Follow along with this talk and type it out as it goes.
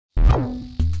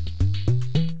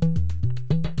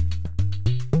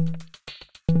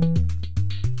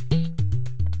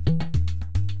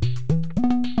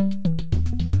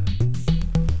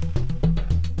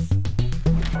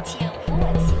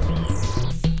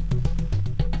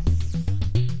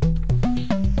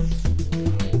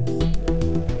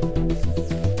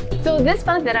So this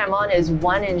bus that I'm on is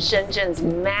one in Shenzhen's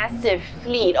massive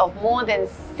fleet of more than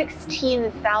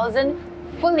 16,000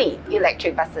 fully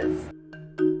electric buses.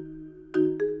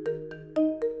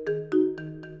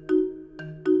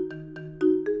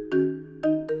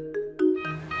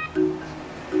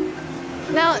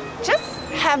 Now, just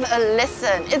have a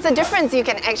listen. It's a difference you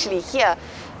can actually hear.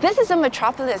 This is a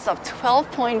metropolis of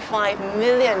 12.5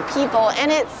 million people,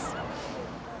 and it's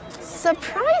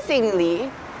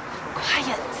surprisingly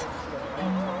quiet.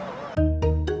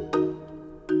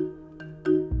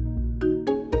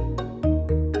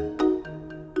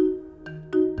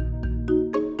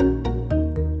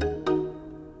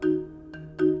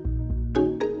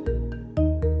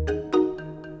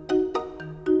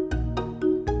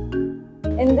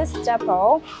 In this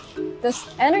depot,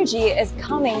 this energy is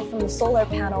coming from the solar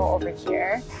panel over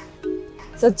here.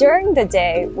 So during the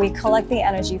day, we collect the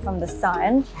energy from the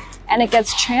sun and it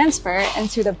gets transferred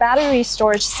into the battery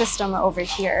storage system over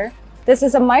here. This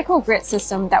is a microgrid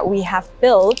system that we have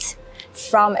built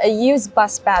from a used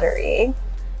bus battery.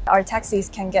 Our taxis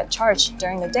can get charged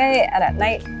during the day and at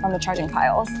night from the charging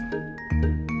piles.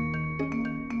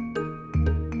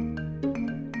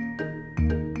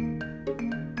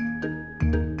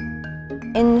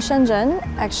 In Shenzhen,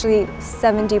 actually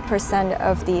 70%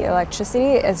 of the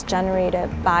electricity is generated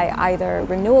by either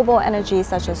renewable energy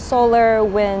such as solar,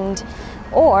 wind,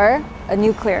 or a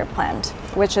nuclear plant,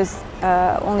 which is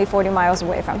only 40 miles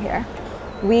away from here.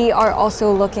 We are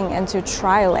also looking into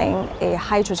trialing a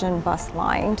hydrogen bus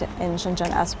line in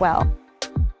Shenzhen as well.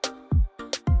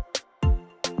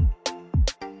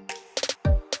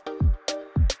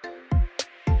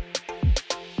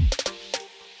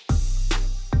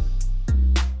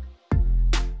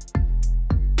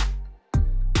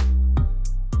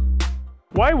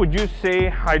 Why would you say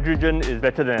hydrogen is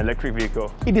better than an electric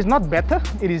vehicle? It is not better,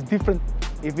 it is different.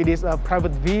 If it is a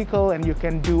private vehicle and you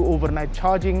can do overnight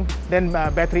charging, then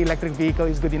battery electric vehicle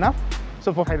is good enough.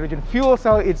 So for hydrogen fuel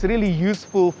cell, it's really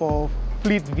useful for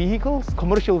fleet vehicles,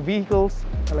 commercial vehicles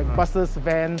like buses,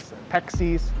 vans,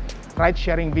 taxis,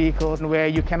 ride-sharing vehicles where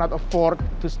you cannot afford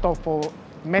to stop for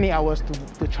many hours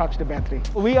to charge the battery.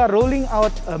 We are rolling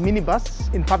out a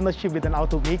minibus in partnership with an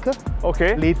automaker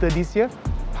later this year,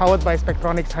 powered by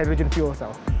Spectronics hydrogen fuel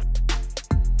cell.